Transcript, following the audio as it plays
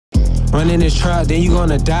Running this trap, then you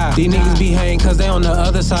gonna die. These niggas be hating cause they on the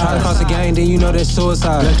other side. Try to cross the gang, then you know that's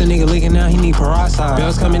suicide. Left the nigga leaking now, he need peroxide.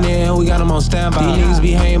 Bells coming in, we got him on standby. These niggas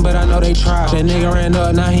be hating, but I know they try. That nigga ran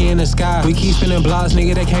up, now he in the sky. We keep spinning blocks,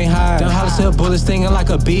 nigga, they can't hide. Them hollow tip bullets stinging like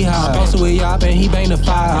a beehive. Supposed to with y'all, and he bang the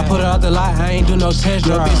fire. I put it out the lot, I ain't do no test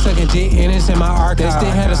drive. Bitch sucking dick, and it's in my archive. They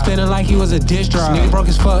still had us spinning like he was a dish drive. Nigga broke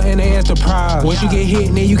his fuck, and they asked to pride. Once you get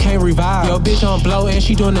hit, then you can't revive. Yo, bitch on blow, and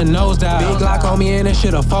she doing the nosedive. Big Glock on me, and that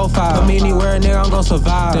shit a 4-5. Put me anywhere, nigga, I'm gon'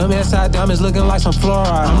 survive. Them inside diamonds looking like some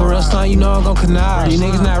fluoride. I'm a real stunt, you know I'm gon' connive. These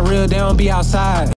niggas not real, they don't be outside.